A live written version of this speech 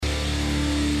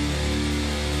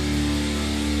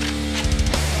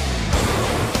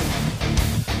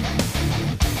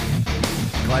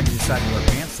decided to wear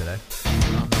pants today.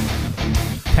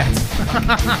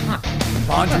 That's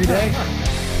laundry day?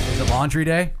 Is it laundry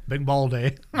day? Big ball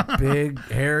day. Big,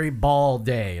 hairy ball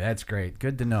day. That's great.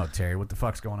 Good to know, Terry. What the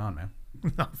fuck's going on, man?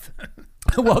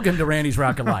 Welcome to Randy's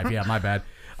Rocket Life. Yeah, my bad.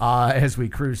 As we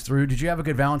cruise through, did you have a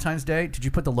good Valentine's Day? Did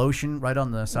you put the lotion right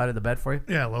on the side of the bed for you?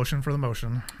 Yeah, lotion for the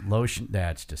motion. Lotion?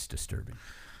 That's just disturbing.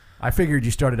 I figured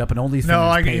you started up an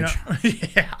OnlyFans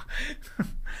page. Yeah.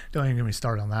 Don't even get me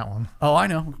started on that one. Oh, I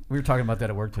know. We were talking about that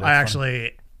at work today. I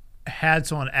actually had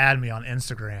someone add me on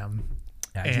Instagram.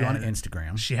 Add you on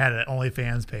Instagram. She had an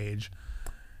OnlyFans page.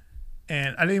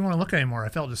 And I didn't even want to look anymore. I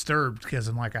felt disturbed because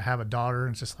I'm like, I have a daughter,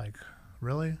 and it's just like,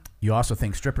 really? You also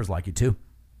think strippers like you, too.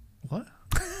 What?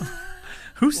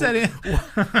 Who said it?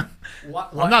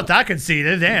 I'm not that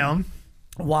conceited. Damn.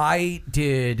 Why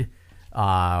did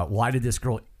this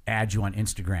girl add you on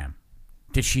Instagram?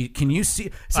 Did she? Can you see?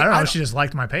 I don't know. She just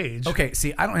liked my page. Okay.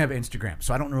 See, I don't have Instagram,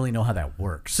 so I don't really know how that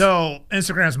works. So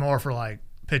Instagram's more for like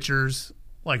pictures.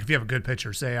 Like if you have a good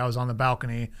picture, say I was on the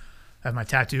balcony, I have my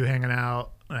tattoo hanging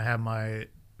out, and I have my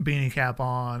beanie cap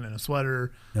on and a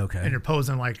sweater. Okay. And you're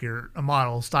posing like you're a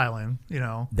model styling, you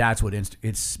know. That's what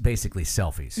it's basically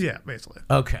selfies. Yeah, basically.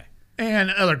 Okay.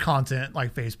 And other content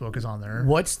like Facebook is on there.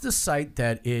 What's the site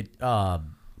that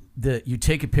you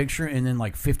take a picture and then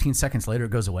like 15 seconds later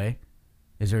it goes away?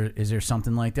 Is there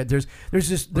something like that? There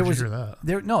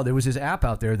was this app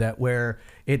out there that where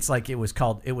it's like it was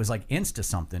like Insta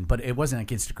something, but it wasn't like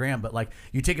Instagram, but like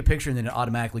you take a picture and then it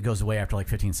automatically goes away after like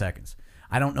 15 seconds.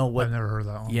 I don't know what. I've never heard of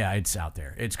that one. Yeah, it's out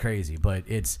there. It's crazy, but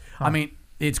it's. Huh. I mean,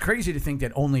 it's crazy to think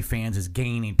that OnlyFans is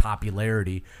gaining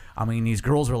popularity. I mean, these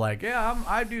girls are like, yeah,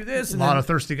 I do this. And a lot of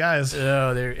thirsty guys.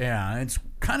 Oh, yeah, it's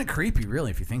kind of creepy, really,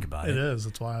 if you think about it. It is.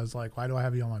 That's why I was like, why do I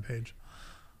have you on my page?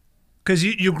 Because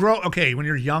you grow. Okay, when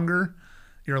you're younger,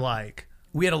 you're like.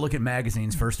 We had to look at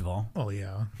magazines first of all. Oh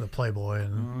yeah, the Playboy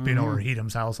and being over at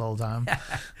Heatham's house all the time.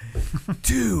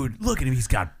 Dude, look at him. He's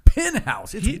got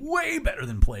Penthouse. It's way better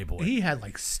than Playboy. He had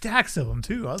like stacks of them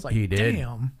too. I was like, he did.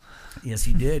 Damn. Yes,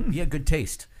 he did. He had good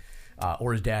taste.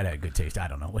 Or his dad had good taste. I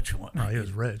don't know which one. No, he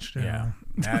was rich. Yeah,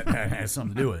 that has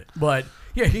something to do with it. But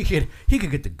yeah, he could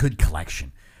get the good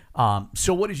collection.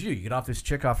 So what did you do? You get off this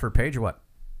chick off her page or what?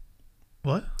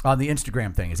 What? On the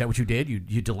Instagram thing. Is that what you did? You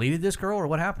deleted this girl or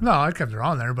what happened? No, I kept her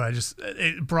on there, but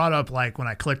it brought up like when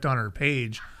I clicked on her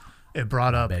page, it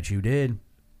brought up. I bet you did.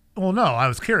 Well, no, I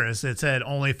was curious. It said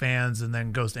OnlyFans and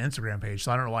then goes to Instagram page.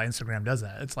 So I don't know why Instagram does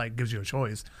that. It's like gives you a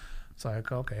choice. It's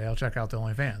like, okay, I'll check out the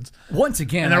OnlyFans. Once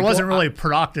again, and there wasn't really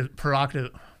proactive,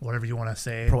 whatever you want to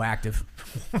say. Proactive.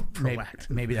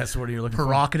 Proactive. Maybe that's the word you're looking for.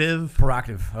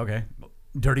 Proactive. Okay.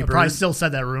 Dirty Bird. Probably still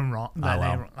said that room wrong. Name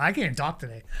wrong. I can't even talk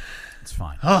today. It's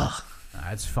fine. Ugh.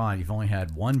 That's fine. You've only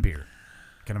had one beer.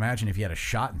 I can imagine if you had a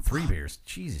shot and 3 beers.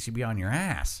 Jesus, you'd be on your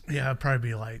ass. Yeah, it'd probably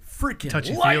be like freaking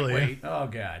touchy-feely. Oh,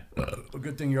 God. A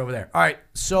good thing you're over there. All right.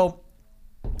 So,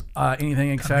 anything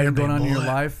exciting going on in your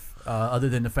life other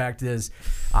than the fact is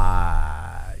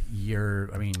you're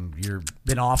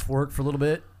been off work for a little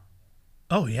bit?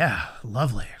 Oh, yeah.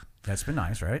 Lovely. That's been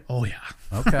nice, right? Oh, yeah.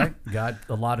 Okay. Got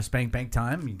a lot of spank bank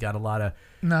time. You got a lot of...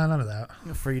 No, none of that.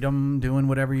 Freedom, doing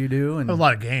whatever you do. And a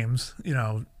lot of games, a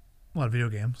lot of video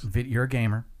games. You're a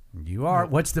gamer. You are.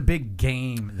 What's the big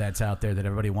game that's out there that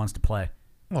everybody wants to play?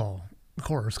 Well, of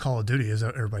course, Call of Duty is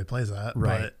everybody plays that.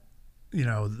 Right.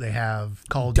 But, they have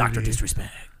Call of Duty. Dr.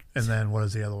 Disrespect. And then what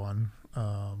is the other one?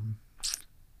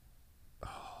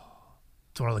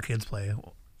 It's what all the kids play.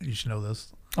 You should know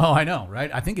this. Oh, I know,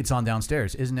 right? I think it's on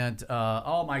downstairs, isn't it?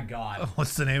 Oh my God!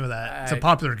 What's the name of that? It's a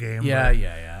popular game.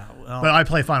 Yeah. Well, but I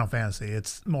play Final Fantasy.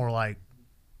 It's more like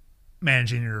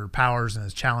managing your powers, and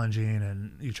it's challenging,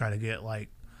 and you try to get like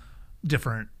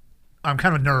different. I'm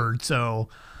kind of a nerd, so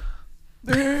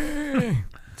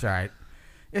it's all right.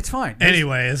 It's fine.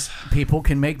 Anyways, people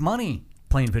can make money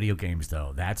playing video games,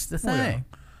 though. That's the thing.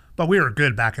 Yeah. But we were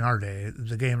good back in our day.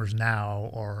 The gamers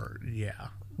now are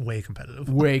way competitive.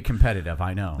 Way competitive,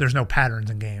 I know. There's no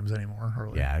patterns in games anymore.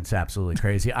 Really. Yeah, it's absolutely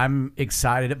crazy. I'm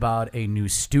excited about a new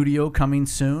studio coming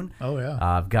soon. Oh, yeah.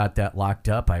 I've got that locked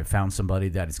up. I found somebody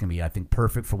that is going to be, I think,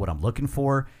 perfect for what I'm looking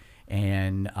for.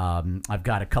 And I've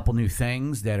got a couple new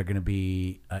things that are going to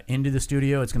be into the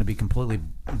studio. It's going to be completely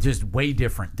just way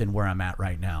different than where I'm at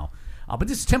right now. But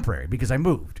this is temporary because I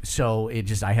moved. So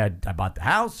I bought the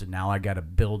house and now I got to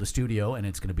build a studio, and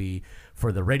it's going to be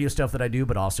for the radio stuff that I do,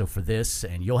 but also for this.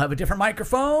 And you'll have a different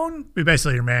microphone. Be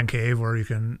basically your man cave where you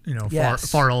can,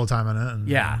 fart all the time in it. And,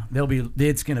 yeah,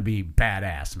 it's going to be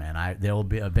badass, man. There'll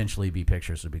be eventually be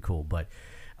pictures. It'll be cool. But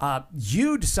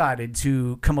you decided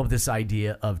to come up with this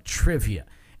idea of trivia.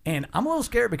 And I'm a little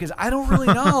scared because I don't really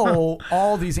know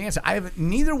all these answers.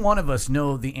 Neither one of us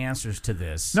know the answers to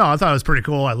this. No, I thought it was pretty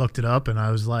cool. I looked it up and I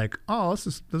was like, oh, this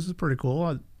is pretty cool.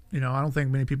 I don't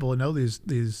think many people would know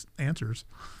these answers.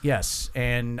 Yes,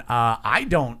 and I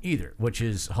don't either, which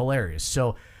is hilarious.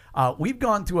 So we've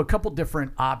gone through a couple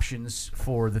different options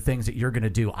for the things that you're going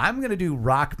to do. I'm going to do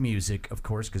rock music, of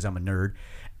course, because I'm a nerd.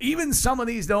 Even some of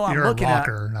these, though, You're I'm looking a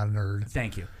rocker, not a nerd.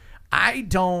 Thank you. I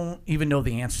don't even know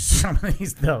the answers to some of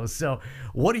these, though. So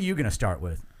what are you going to start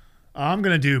with? I'm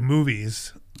going to do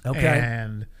movies. Okay.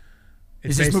 And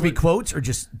is this movie quotes or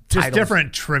just titles?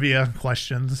 Different trivia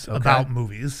questions about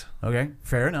movies? Okay,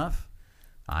 fair enough.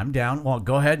 I'm down. Well,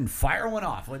 go ahead and fire one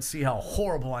off. Let's see how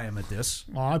horrible I am at this.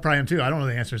 Well, I probably am too. I don't know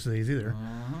the answers to these either.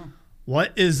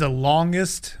 What is the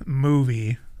longest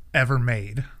movie ever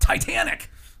made? Titanic.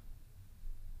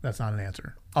 That's not an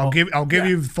answer. I'll give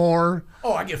you four.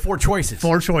 Oh, I get four choices.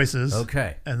 Four choices.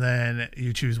 Okay. And then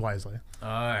you choose wisely. All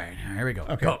right. Here we go.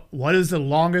 Okay. Go. What is the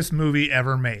longest movie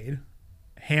ever made?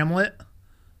 Hamlet,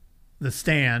 The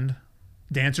Stand,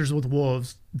 Dances with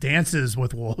Wolves. Dancers.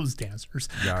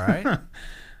 You all right?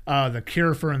 The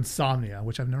Cure for Insomnia,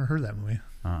 which I've never heard that movie.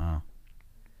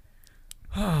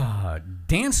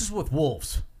 Dances with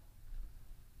Wolves.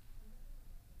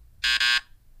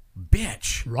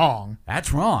 Bitch. Wrong.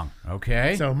 That's wrong.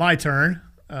 Okay. So my turn.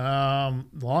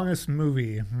 Longest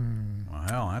movie.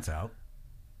 Well, that's out.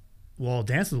 Well,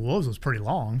 Dances with Wolves was pretty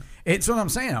long. It's what I'm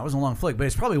saying. It was a long flick, but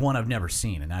it's probably one I've never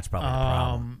seen, and that's probably the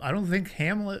problem. I don't think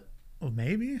Hamlet. Well,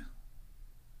 maybe.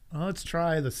 Well, let's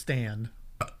try The Stand.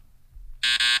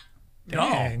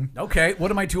 Dang. Oh, okay.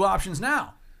 What are my two options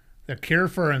now? The Cure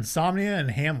for Insomnia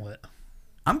and Hamlet.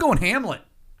 I'm going Hamlet.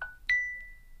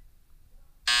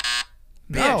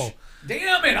 No. Bitch.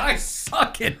 Damn it. I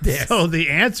suck at this. So the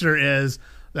answer is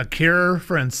The Cure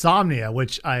for Insomnia,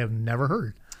 which I have never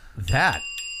heard. That.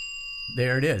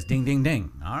 There it is. Ding, ding,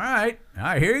 ding. All right. All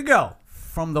right, here you go.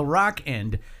 From the rock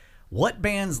end, what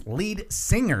band's lead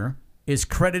singer is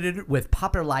credited with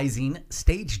popularizing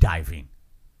stage diving?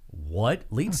 What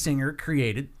lead singer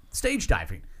created stage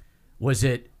diving? Was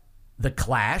it The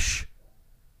Clash,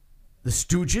 The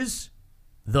Stooges,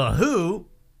 The Who,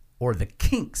 or The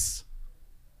Kinks?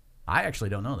 I actually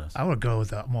don't know this. I would go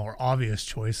with a more obvious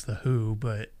choice, The Who,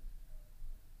 but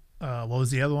what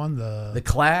was the other one? The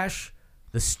Clash,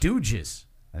 The Stooges,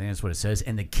 I think that's what it says,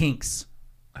 and The Kinks.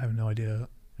 I have no idea.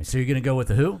 So you're going to go with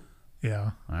The Who?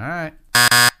 Yeah. All right.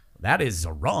 That is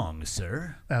wrong,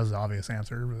 sir. That was the obvious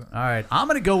answer. But. All right. I'm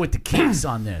going to go with The Kinks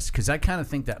on this because I kind of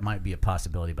think that might be a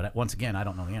possibility. But once again, I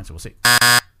don't know the answer. We'll see.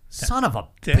 Son of a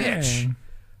bitch.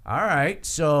 All right.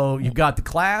 So you've got The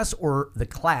Clash or The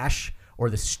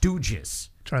Stooges.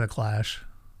 Try The Clash.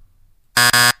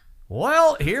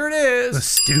 Well, here it is. The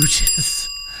Stooges.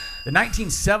 The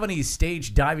 1970s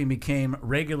stage diving became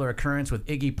regular occurrence with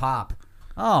Iggy Pop.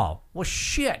 Oh, well,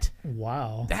 shit.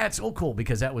 Wow. That's so cool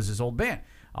because that was his old band.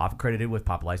 Often credited with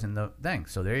popularizing the thing.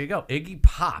 So there you go. Iggy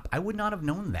Pop. I would not have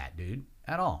known that, dude,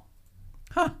 at all.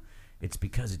 Huh. It's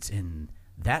because it's in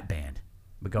that band.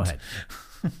 But go ahead.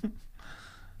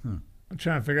 I'm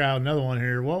trying to figure out another one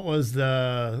here. What was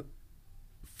the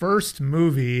first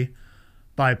movie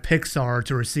by Pixar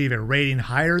to receive a rating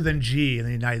higher than G in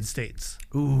the United States?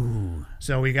 Ooh.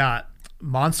 So we got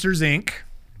Monsters, Inc.,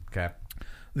 Okay.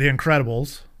 The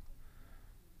Incredibles,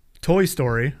 Toy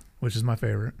Story, which is my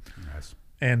favorite, Nice.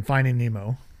 and Finding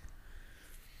Nemo.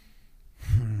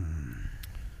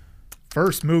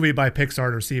 First movie by Pixar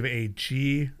to receive a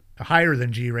higher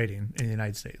than G rating in the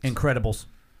United States. Incredibles.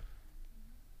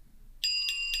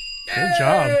 Good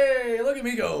job. Hey, look at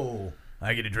me go.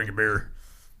 I get to drink a beer.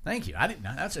 Thank you. I didn't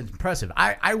know. That's impressive.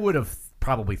 I would have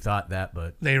probably thought that,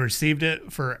 but They received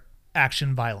it for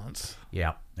action violence.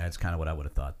 yeah, that's kind of what I would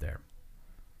have thought there.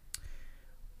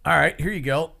 All right, here you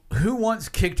go. Who once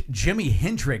kicked Jimi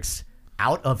Hendrix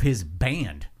out of his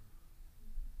band?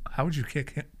 How would you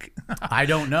kick him? I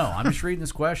don't know. I'm just reading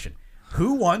this question.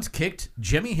 Who once kicked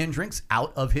Jimi Hendrix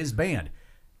out of his band?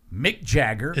 Mick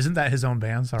Jagger. Isn't that his own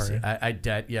band? Sorry.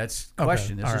 Yeah, it's a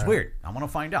question. This all is right. weird. I want to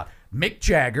find out. Mick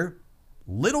Jagger,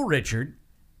 Little Richard,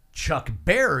 Chuck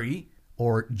Berry,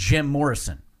 or Jim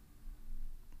Morrison?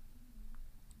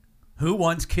 Who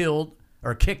once Who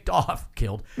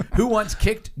once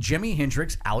kicked Jimi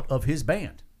Hendrix out of his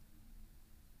band?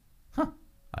 Huh.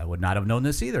 I would not have known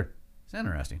this either. It's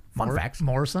interesting. Fun facts.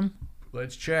 Morrison?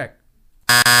 Let's check.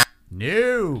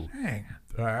 No. Dang.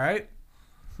 All right.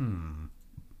 I'm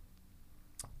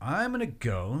going to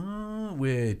go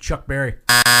with Chuck Berry.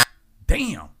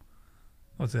 Damn.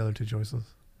 What's the other two choices?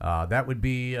 That would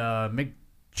be Mick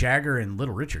Jagger and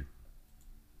Little Richard.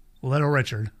 Little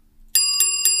Richard.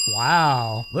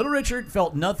 Wow. Little Richard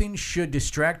felt nothing should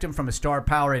distract him from his star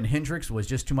power, and Hendrix was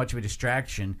just too much of a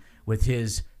distraction with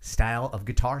his style of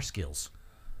guitar skills.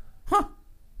 Huh.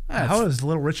 How is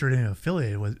Little Richard even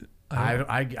affiliated with? I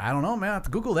don't know, man. I have to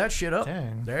Google that shit up.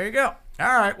 Dang. There you go. All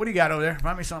right, what do you got over there?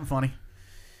 Find me something funny.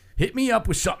 Hit me up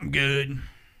with something good.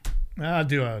 I'll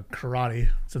do a karate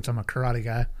since I'm a karate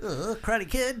guy. Karate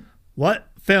Kid. What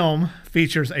film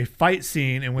features a fight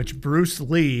scene in which Bruce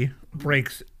Lee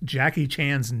breaks Jackie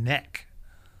Chan's neck?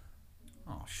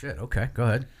 Oh, shit. Okay, go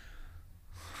ahead.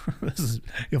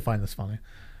 You'll find this funny.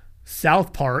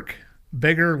 South Park,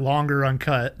 Bigger, Longer,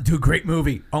 Uncut, Dude, great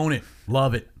movie. Own it.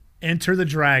 Love it. Enter the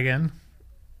Dragon,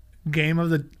 Game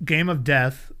of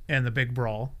Death, and The Big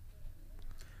Brawl.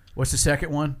 What's the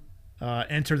second one?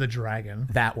 Enter the Dragon.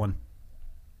 That one.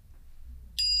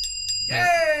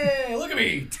 Yay! Look at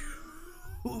me.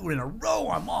 2 in a row.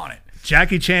 I'm on it.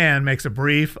 Jackie Chan makes a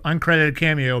brief, uncredited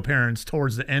cameo appearance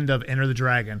towards the end of Enter the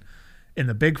Dragon. In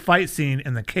the big fight scene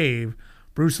in the cave,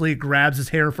 Bruce Lee grabs his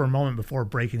hair for a moment before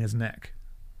breaking his neck.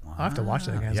 Wow. I'll have to watch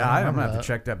that again. Yeah, I'm going to have to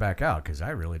check that back out because I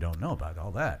really don't know about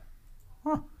all that.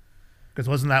 Huh. Because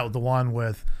wasn't that the one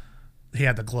with he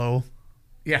had the glow?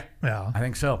 Yeah. Yeah. I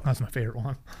think so. That's my favorite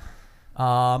one.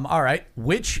 All right.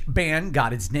 Which band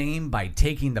got its name by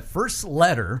taking the first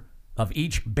letter of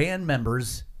each band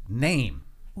member's name?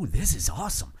 Ooh, this is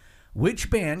awesome. Which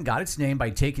band got its name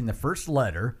by taking the first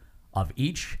letter of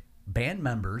each band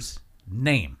member's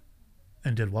name?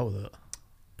 And did what with it?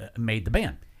 Made the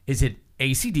band. Is it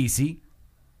AC/DC?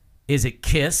 Is it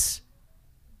Kiss?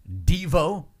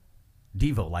 Devo?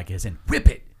 Devo, like as in Whip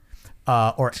It.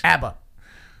 Or ABBA?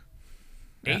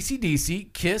 Yeah.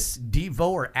 AC/DC, Kiss,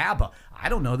 Devo, or ABBA? I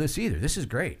don't know this either. This is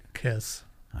great. Kiss.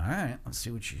 All right. Let's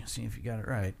see if you got it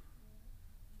right.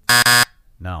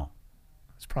 No.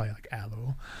 It's probably like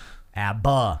ABBA.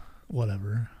 ABBA.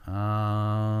 Whatever.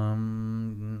 I'm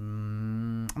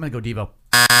gonna go Devo.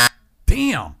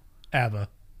 Damn. ABBA.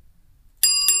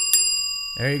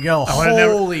 There you go.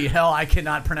 Holy hell, I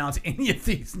cannot pronounce any of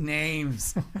these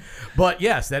names. But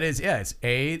yes, that is, yeah, it's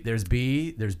A, there's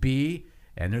B,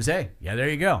 and there's A. Yeah, there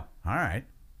you go. All right.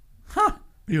 Huh.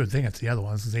 You would think it's the other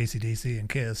ones. It's AC/DC and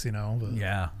Kiss, you know. But.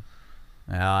 Yeah.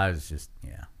 I was just,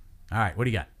 yeah. All right, what do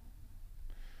you got?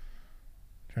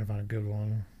 Trying to find a good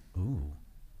one. Ooh,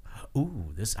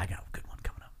 I got a good one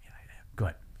coming up. Yeah. Go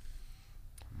ahead.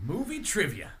 Movie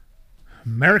trivia.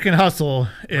 American Hustle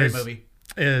Great movie.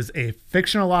 Is a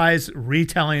fictionalized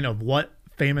retelling of what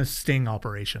famous sting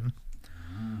operation?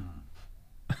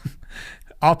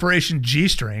 Operation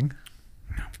G-String,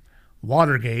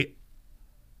 Watergate,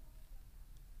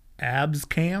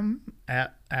 Abscam,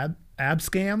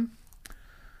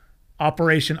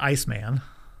 Operation Iceman.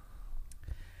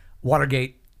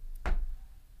 Watergate.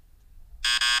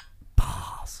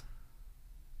 Pause.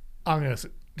 I'm gonna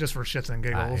just for shits and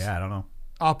giggles. Yeah, I don't know.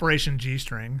 Operation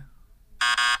G-String.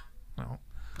 No.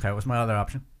 Okay, what's my other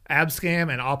option?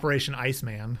 Abscam and Operation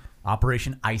Iceman.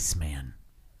 Operation Iceman.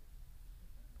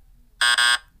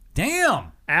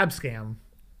 Damn. Abscam.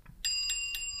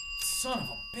 Son of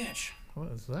a bitch.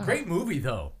 What is that? Great movie,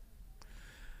 though.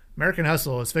 American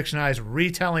Hustle is fictionalized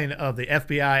retelling of the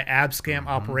FBI Abscam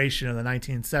operation in the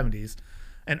 1970s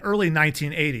and early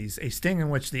 1980s, a sting in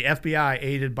which the FBI,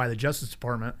 aided by the Justice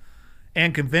Department,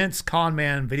 and convinced con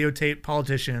man videotape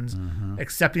politicians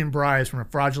accepting bribes from a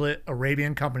fraudulent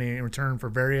Arabian company in return for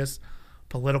various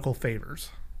political favors.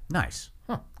 Nice.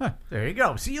 Huh. There you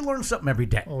go. See, you learn something every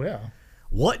day. Oh, yeah.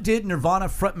 What did Nirvana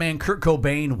frontman Kurt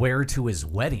Cobain wear to his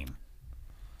wedding?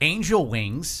 Angel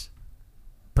wings,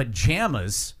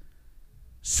 pajamas,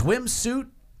 swimsuit,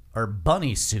 or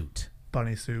bunny suit?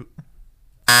 Bunny suit.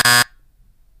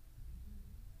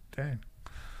 Dang.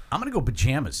 I'm going to go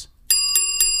pajamas.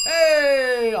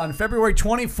 Hey, on February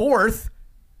 24th,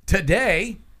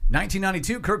 today,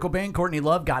 1992, Kurt Cobain, Courtney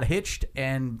Love got hitched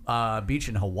and beach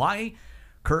in Hawaii.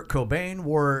 Kurt Cobain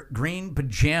wore green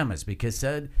pajamas because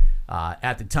said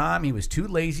at the time he was too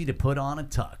lazy to put on a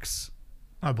tux.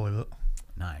 I believe it.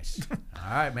 Nice.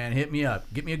 All right, man, hit me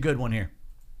up. Get me a good one here.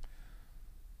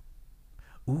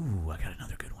 Ooh, I got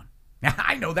another good one.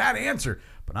 I know that answer,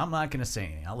 but I'm not going to say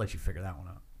anything. I'll let you figure that one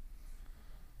out.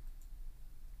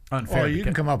 Unfair. Well, you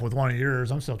can come up with one of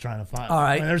yours. I'm still trying to find. All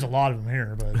right. I mean, there's a lot of them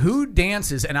here, but who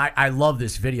dances? And I love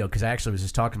this video because I actually was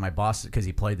just talking to my boss because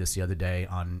he played this the other day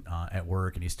on at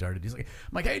work, and he's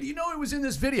like, hey, do you know it was in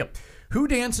this video? Who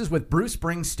dances with Bruce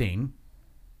Springsteen,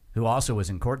 who also was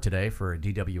in court today for a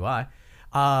DWI,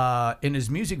 in his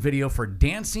music video for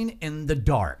 "Dancing in the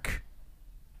Dark"?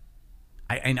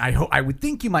 I would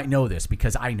think you might know this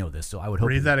because I know this, so I would hope.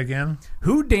 Read that again.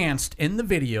 Who danced in the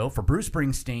video for Bruce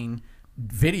Springsteen?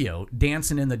 video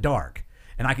dancing in the dark.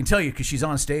 And I can tell you because she's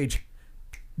on stage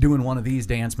doing one of these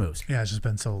dance moves. Yeah, it's just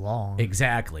been so long.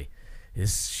 Exactly.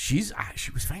 She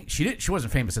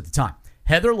wasn't famous at the time.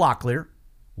 Heather Locklear,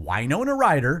 Winona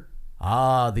Ryder,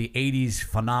 the 80s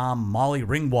phenom Molly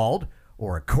Ringwald,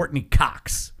 or Courtney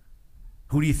Cox.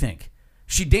 Who do you think?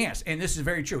 She danced, and this is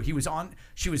very true. She was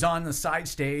on the side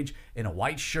stage in a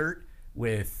white shirt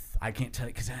with, I can't tell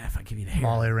you because if I give you the hair.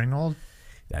 Molly Ringwald?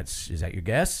 Is that your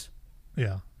guess?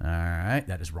 Yeah. All right,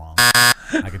 that is wrong.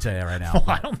 I can tell you that right now.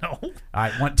 I don't know. All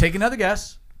right, take another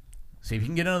guess. See if you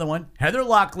can get another one. Heather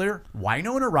Locklear,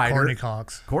 Winona Ryder. Courtney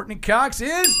Cox. Courtney Cox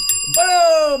is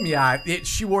boom. Yeah,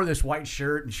 she wore this white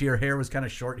shirt and her hair was kind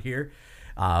of short here,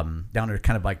 down there,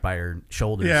 kind of like by her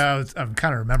shoulders. Yeah, I'm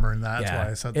kind of remembering that. That's why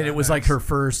I said that. And it was like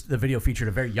the video featured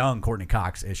a very young Courtney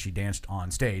Cox as she danced on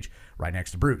stage right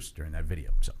next to Bruce during that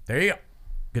video. So there you go.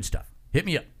 Good stuff. Hit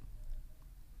me up.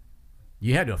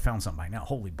 You had to have found something by now.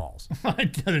 Holy balls.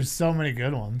 There's so many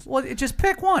good ones. Well, just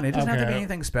pick one. It doesn't have to be Okay.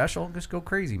 anything special. Just go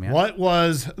crazy, man. What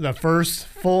was the first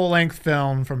full-length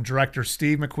film from director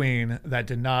Steve McQueen that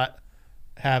did not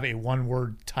have a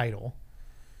one-word title?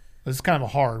 This is kind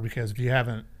of hard because if you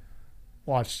haven't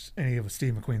watched any of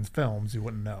Steve McQueen's films, you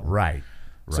wouldn't know. Right.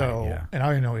 So, yeah. and I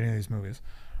don't even know any of these movies.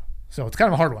 So it's kind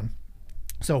of a hard one.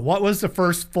 So what was the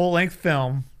first full-length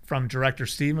film from director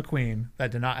Steve McQueen that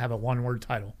did not have a one-word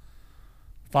title?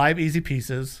 5 Easy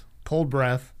Pieces, Cold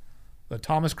Breath, The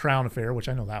Thomas Crown Affair, which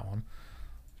I know that one,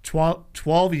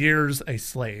 12 Years a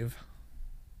Slave,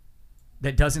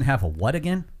 That doesn't have a what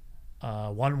again?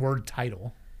 one-word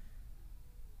title.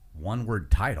 One word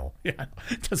title. Yeah,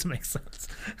 it doesn't make sense.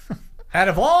 Out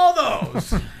of all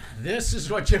those, this is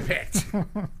what you picked.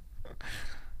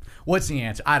 What's the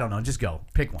answer? I don't know. Just go.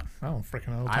 Pick one. I don't freaking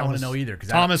know. I don't wanna know either, 'cause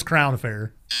Thomas Crown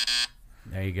Affair,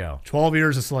 There you go. 12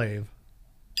 Years a Slave.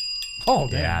 Oh,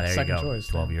 damn. Yeah, there Second you go. choice.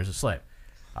 12 Years a Slave.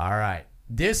 All right.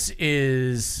 This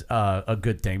is a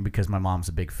good thing because my mom's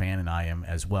a big fan and I am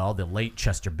as well. The late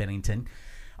Chester Bennington.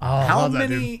 I How love that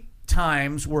many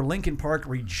times were Linkin Park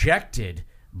rejected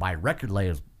by record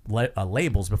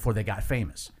labels before they got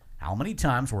famous? How many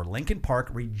times were Linkin Park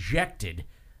rejected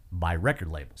by record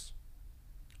labels?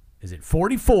 Is it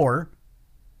 44,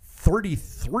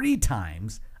 33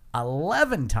 times,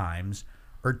 11 times,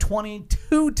 or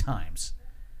 22 times?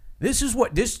 This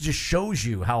just shows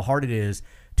you how hard it is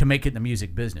to make it in the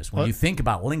music business. When you think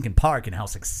about Linkin Park and how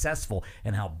successful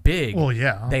and how big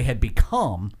they had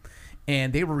become,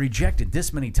 and they were rejected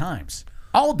this many times.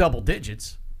 All double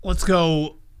digits. Let's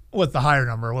go with the higher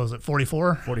number. What was it,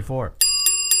 44? 44.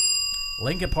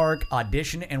 Linkin Park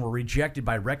auditioned and were rejected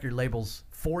by record labels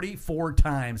 44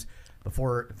 times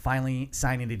before finally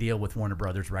signing a deal with Warner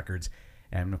Brothers Records.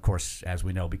 And, of course, as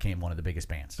we know, became one of the biggest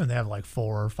bands. And they have like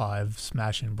 4 or 5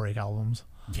 smash and break albums.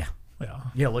 Yeah. Yeah.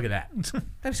 Yeah, look at that.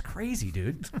 That is crazy,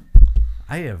 dude.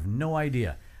 I have no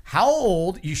idea. How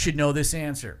old? You should know this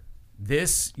answer.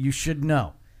 This you should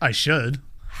know. I should.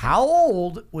 How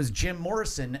old was Jim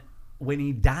Morrison when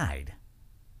he died?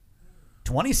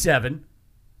 27,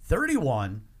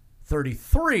 31,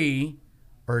 33,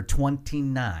 or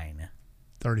 29?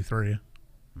 33.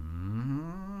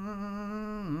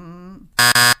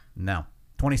 No,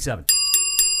 27.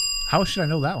 How should I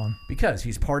know that one? Because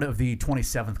he's part of the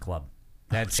 27th Club.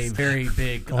 That's a very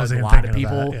big, a wasn't even lot of thinking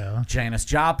of people. that, yeah. Janis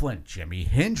Joplin, Jimi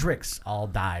Hendrix all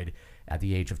died at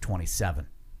the age of 27.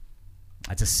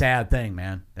 That's a sad thing,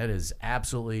 man. That is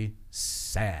absolutely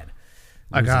sad.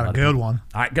 I got a lot of good people. one.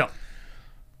 All right, go.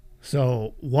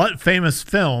 So, what famous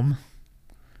film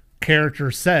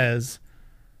character says,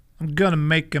 I'm going to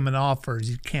make him an offer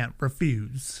you can't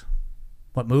refuse?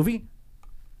 What movie?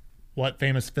 What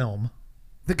famous film?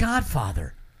 The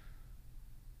Godfather.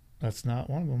 That's not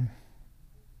one of them.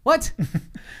 What?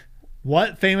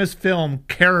 What famous film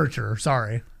character?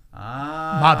 Sorry.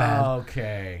 My bad.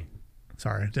 Okay.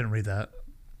 Sorry, didn't read that.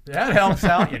 That helps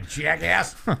out, you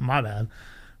jackass. My bad.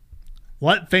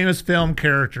 What famous film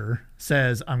character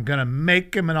says, I'm going to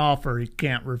make him an offer he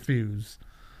can't refuse?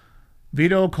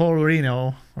 Vito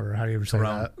Corleone, or how do you ever say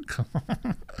Corone.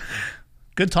 that?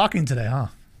 Good talking today,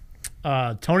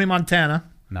 huh? Tony Montana,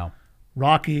 No.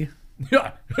 Rocky,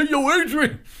 Yeah. Yo,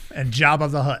 Adrian. and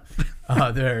Jabba the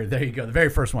Hutt. There you go. The very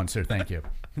first one, sir. Thank you.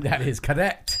 That is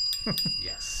correct.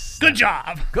 Yes. Good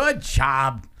job. Good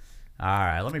job. All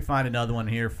right. Let me find another one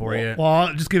here for you. Well,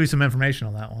 I'll just give you some information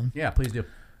on that one. Yeah, please do.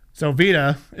 So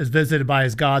Vita is visited by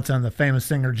his godson, the famous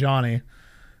singer Johnny,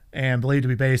 and believed to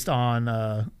be based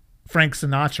on Frank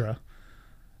Sinatra.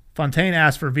 Fontaine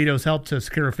asked for Vito's help to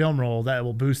secure a film role that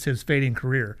will boost his fading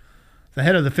career. The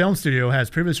head of the film studio has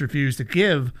previously refused to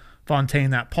give Fontaine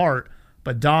that part,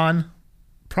 but Don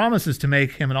promises to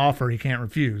make him an offer he can't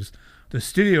refuse. The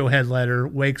studio head letter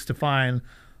wakes to find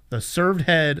the served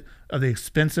head of the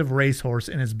expensive racehorse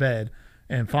in his bed,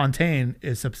 and Fontaine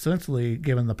is subsequently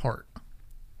given the part.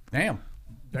 Damn.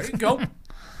 There you go. All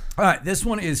right, this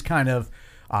one is kind of,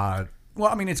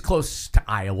 it's close to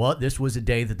Iowa. This was a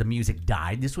day that the music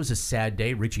died. This was a sad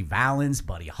day. Richie Valens,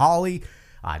 Buddy Holly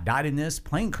died in this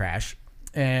plane crash.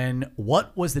 And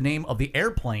what was the name of the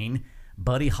airplane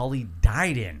Buddy Holly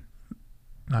died in?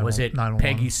 Was it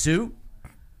Peggy Sue,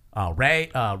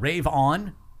 Rave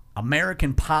On,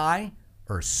 American Pie,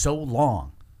 or So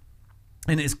Long?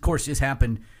 And of course, this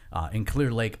happened in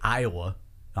Clear Lake, Iowa,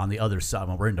 on the other side.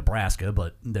 Well, we're in Nebraska,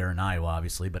 but they're in Iowa,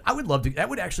 obviously. But I would love to. That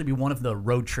would actually be one of the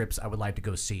road trips I would like to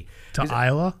go see. To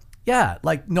Iowa? Yeah,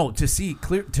 to see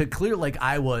Clear Lake,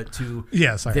 Iowa.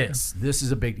 This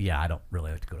is a big. Yeah, I don't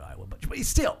really like to go to Iowa, but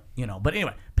still, But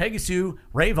anyway, Peggy Sue,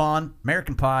 Rave On,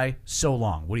 American Pie, So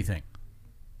Long. What do you think?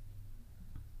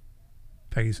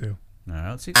 Peggy Sue. All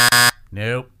right, let's see.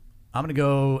 Nope. I'm gonna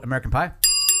go American Pie.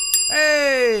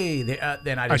 Hey!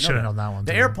 Then I should have known that one.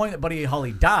 The airplane that Buddy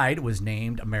Holly died was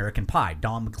named American Pie.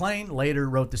 Don McLean later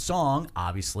wrote the song,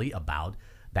 obviously, about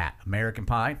that. American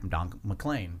Pie from Don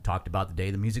McLean talked about the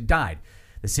day the music died.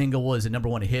 The single was a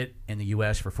 #1 hit in the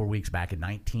U.S. for 4 weeks back in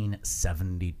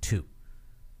 1972.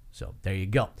 So there you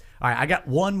go. All right, I got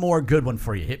one more good one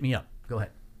for you. Hit me up. Go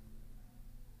ahead.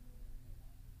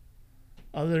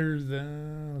 Other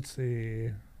than, let's see.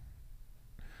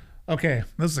 Okay,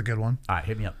 this is a good one. All right,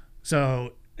 hit me up.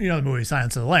 So, the movie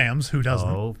Silence of the Lambs, who doesn't?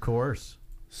 Oh, of course.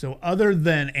 So, other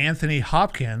than Anthony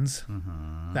Hopkins,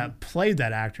 that played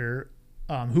that actor,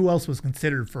 who else was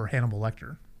considered for Hannibal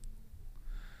Lecter?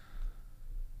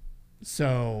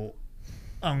 So,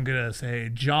 I'm going to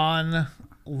say John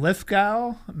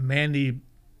Lithgow, Mandy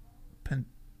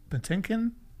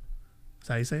Patinkin. Is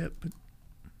that how you say it?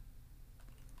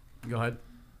 Go ahead.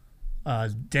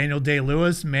 Daniel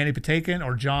Day-Lewis, Mandy Patinkin,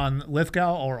 or John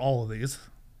Lithgow, or all of these?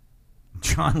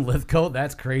 John Lithgow?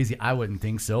 That's crazy. I wouldn't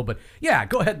think so. But, yeah,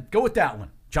 go ahead. Go with that one.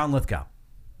 John Lithgow.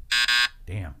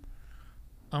 Damn.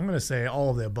 I'm going to say all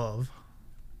of the above.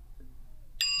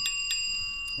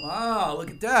 Wow, look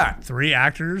at that. 3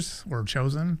 actors were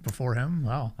chosen before him.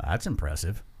 Wow. That's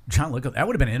impressive. John Lithgow. That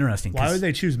would have been interesting. Why would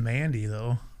they choose Mandy,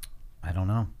 though? I don't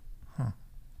know.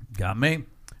 Got me.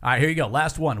 All right, here you go.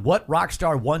 Last one. What rock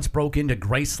star once broke into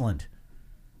Graceland?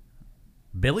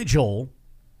 Billy Joel,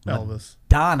 Elvis,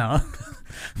 Madonna,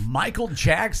 Michael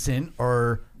Jackson,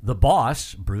 or the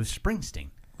boss, Bruce Springsteen?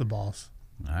 The boss.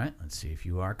 All right, let's see if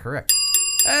you are correct.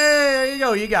 Hey, there you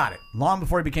go. You got it. Long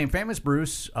before he became famous,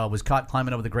 Bruce was caught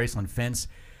climbing over the Graceland fence.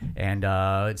 And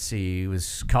let's see, he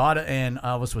was caught and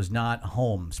Elvis was not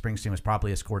home. Springsteen was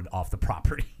promptly escorted off the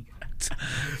property.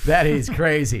 That is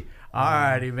crazy. All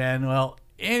righty, man. Well,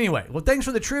 anyway, thanks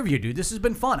for the trivia, dude. This has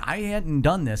been fun. I hadn't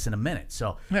done this in a minute,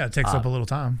 so yeah, it takes up a little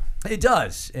time. It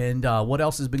does. And what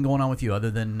else has been going on with you other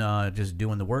than just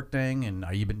doing the work thing? And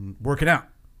are you been working out?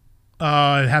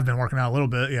 I have been working out a little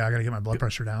bit. Yeah, I got to get my blood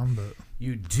pressure down, but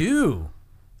you do.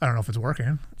 I don't know if it's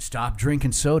working. Stop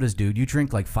drinking sodas, dude. You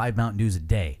drink like 5 Mountain Dews a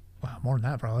day. Wow, more than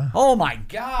that, probably. Oh my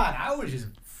God, I was just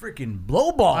freaking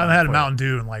blowball. I haven't had a Mountain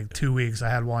Dew in like 2 weeks.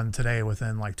 I had one today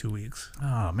within like 2 weeks.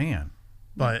 Oh man.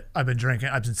 But I've been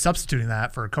substituting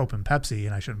that for Coke and Pepsi,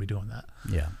 and I shouldn't be doing that.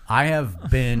 Yeah. I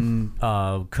have been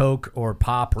Coke or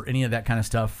Pop or any of that kind of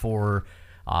stuff for,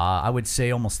 I would say,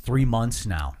 almost 3 months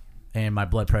now. And my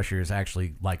blood pressure is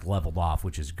actually like leveled off,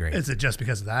 which is great. Is it just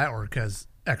because of that or because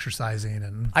exercising?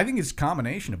 And I think it's a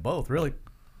combination of both, really.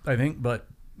 I think. But,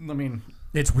 I mean,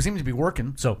 it seems to be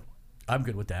working, so I'm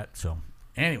good with that. So,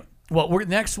 anyway. Well,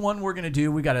 next one we're going to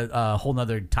do, we got a whole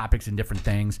nother topics and different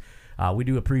things. We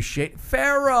do appreciate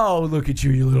Pharaoh. Look at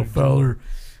you little feller.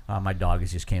 My dog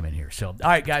has just came in here. So, all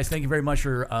right, guys, thank you very much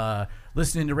for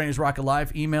listening to Rainey's Rock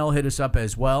Alive. Email, hit us up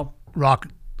as well.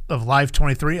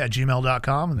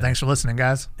 rockoflife23@gmail.com. And thanks for listening,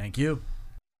 guys. Thank you.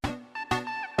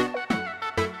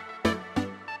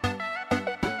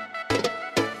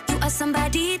 You are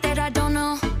somebody that I don't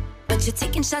know, but you're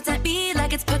taking shots at me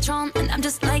like it's Patron, and I'm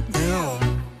just like,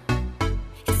 damn.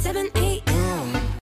 It's 7 a.m.